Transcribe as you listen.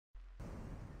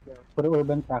Puro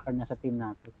urban tracker na sa team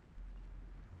natin.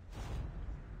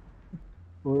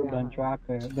 Urban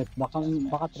tracker. But baka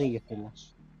trio sila.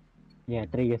 Yeah,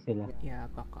 trio sila. Yeah,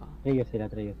 baka. Trio sila.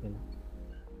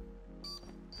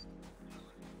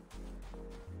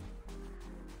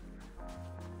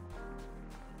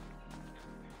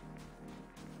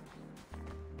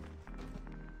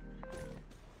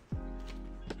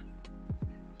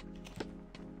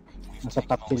 Nasa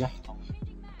top sila.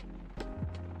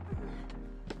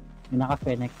 Yung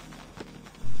naka-Fennec.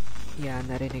 Yeah,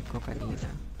 narinig ko kanina.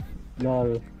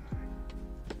 LOL.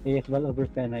 ASL over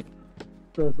Fennec.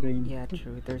 Close range. Yeah,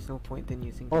 true. There's no point in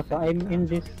using Also, Fennec I'm now. in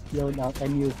this loadout.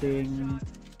 I'm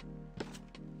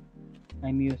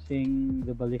using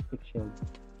the ballistic shield.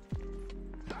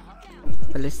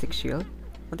 Ballistic shield?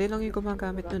 Hindi lang yung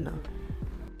gumagamit nun, ah.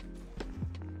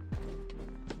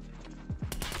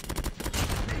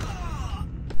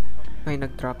 May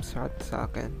nag-drop shot sa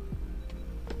akin.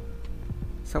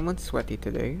 Someone's sweaty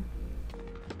today.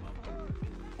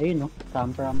 Ayun no,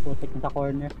 camper ang putik sa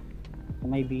corner. Sa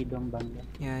may bidong banda.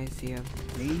 Yeah, I see him.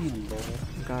 Ayun bro.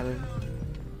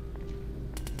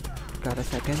 Got a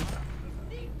second.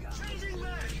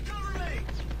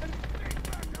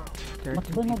 There are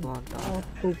two people on top.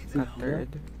 Got third.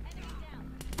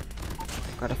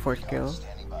 Got a fourth kill.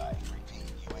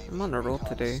 I'm on a roll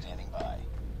today.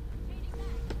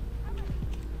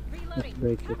 Let's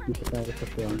break it. Dito tayo sa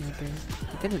front.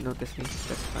 He didn't notice me.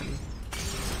 That's funny.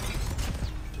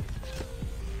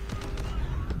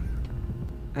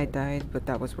 I died, but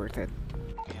that was worth it.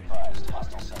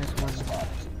 There's one.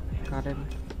 Got him.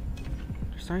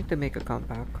 They're starting to make a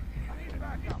comeback.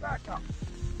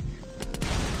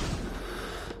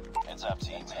 Heads up,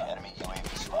 team. Enemy UAV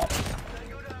spotted.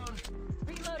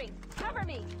 Reloading. Cover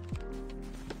me.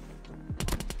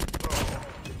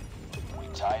 We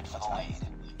tied for the lead.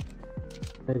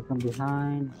 There's from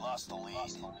behind. We lost the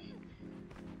lead.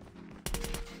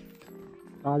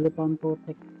 Talo pa ang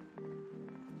putik.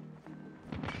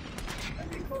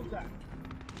 UAV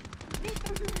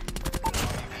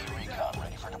recon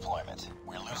ready for deployment.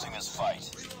 We're losing this fight.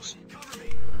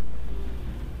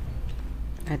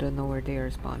 I don't know where they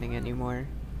are spawning anymore.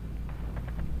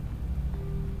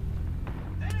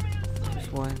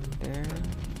 There's one there.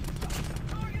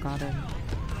 Got him.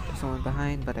 There's someone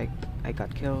behind, but I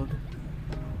got killed.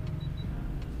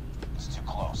 It's too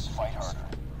close. Fight harder.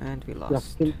 And we Last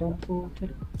lost. kill pa ang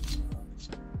putik.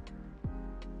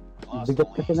 We lost the Bigat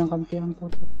kasi lead. ng kampi ang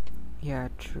putik. Yeah,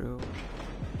 true.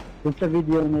 Yung sa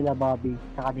video nila Bobby,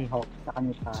 saka ni Hawk, saka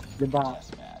ni Paz. Diba,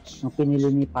 Test match. yung pinili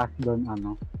ni Paz doon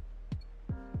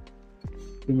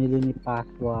pinili ni Paz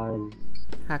was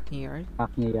Hackney Yard.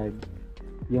 Hackney Yard.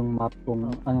 Yung map kung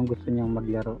anong gusto niyang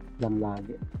maglaro lang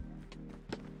lagi.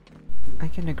 I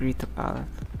can agree to Path.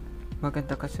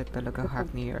 Maganda kasi talaga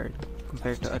Hackney Yard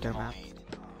compared to other maps.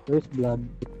 First blood.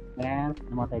 And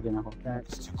namatay din ako.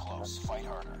 It's too close. Fight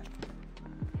harder.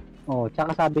 Oh,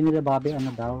 tsaka sabi nila Bobby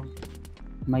ano daw,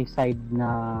 may side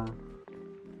na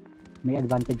may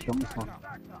advantage yung isa.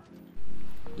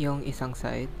 Yung isang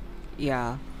side,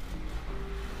 yeah.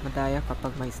 Madaya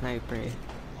kapag may sniper eh.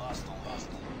 Lost the lead.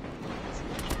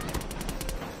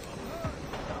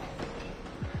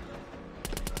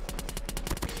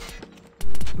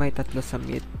 May tatlo sa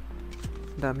mid.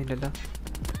 Dami nila.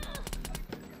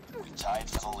 We tied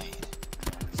for the lead.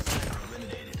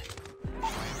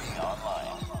 UAV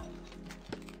online.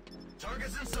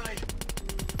 Targets in sight.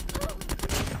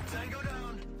 Tango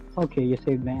down. Okay, you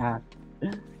saved my ass.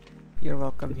 You're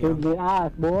welcome, You saved Young. my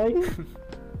ass, boy!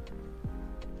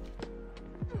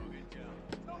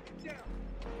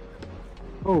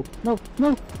 Oh, no!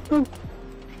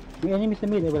 May enemy sa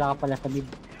mid, wala ka pala sa mid.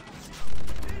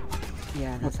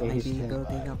 Yeah, nasa Okay, may he's B dead.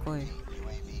 building ako eh.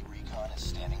 UAV recon is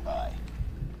standing by.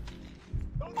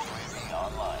 UAV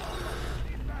online.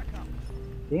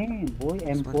 Damn, boy, There's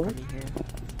one M4? coming here.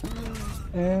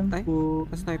 Ay,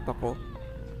 M4. na-snipe ako.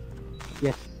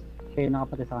 Yes, siya yung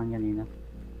nakapatay sa kanya kanina.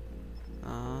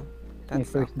 That My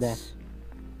first sucks. death.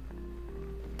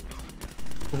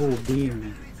 Oh,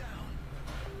 beam.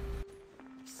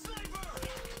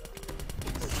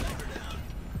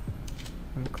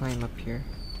 I'm climb up here.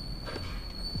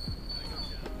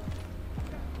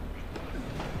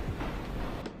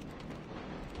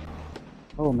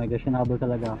 Oh my gosh, sinabol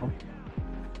talaga ako.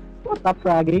 Stop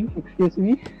fragging, excuse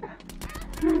me.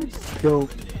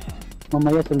 Joke.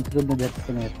 Mamaya sunod-sunod na death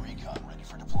ko na ito. Recon ready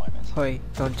for deployment. Hoy,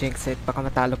 don't jinx it. Baka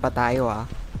matalo pa tayo ah.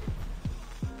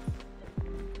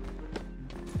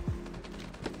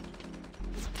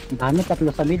 Ang dami,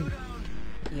 tatlo sa mid.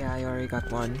 Yeah, I already got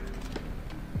one.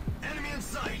 Enemy in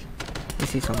sight. I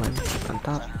see someone on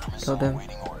top. Kill them.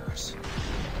 Waiting orders.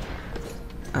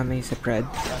 I may spread.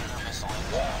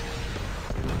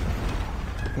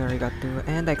 We already got 2,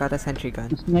 and I got a sentry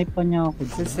gun. Snipe pa niya ako.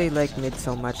 Since they like mid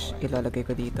so much, ilalagay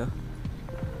ko dito.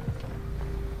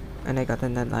 And I got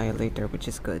an annihilator, which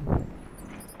is good.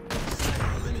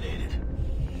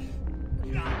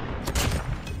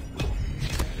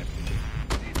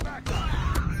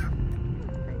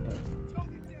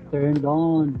 Turned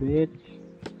on, bitch.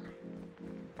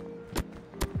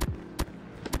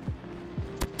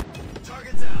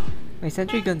 My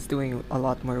sentry gun's doing a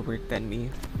lot more work than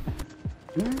me.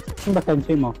 Saan ba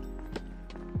sentry mo?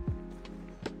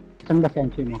 Saan ba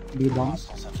sentry mo? B-long?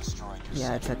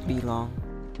 Yeah, it's at B long.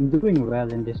 I'm doing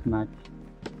well in this match.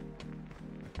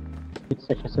 It's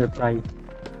such a surprise.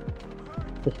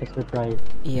 Such a surprise.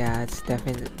 Yeah, it's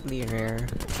definitely rare.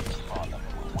 Keep on them.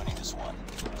 We're winning this one.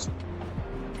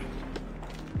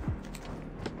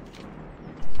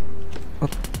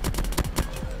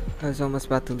 I was almost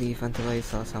about to leave until I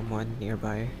saw someone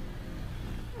nearby.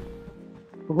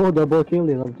 Oh, double kill.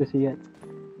 I love to see it.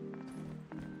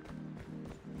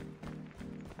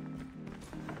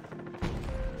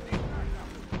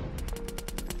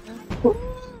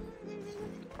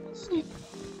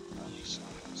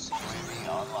 UAV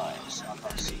online.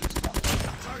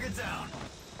 Target down.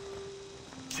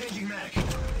 Changing mag.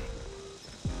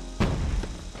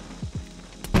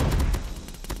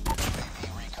 UAV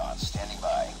recon standing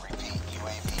by. Repeat,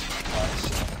 UAV recon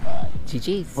standing by.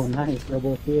 GG's! Oh, nice.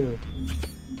 Double kill.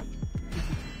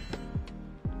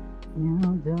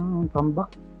 Yeah, down. Come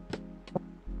back.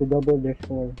 To double their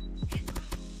score.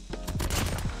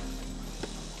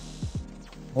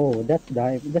 Oh, that's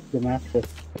the massive.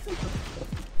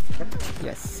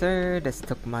 Yes sir, this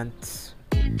took months.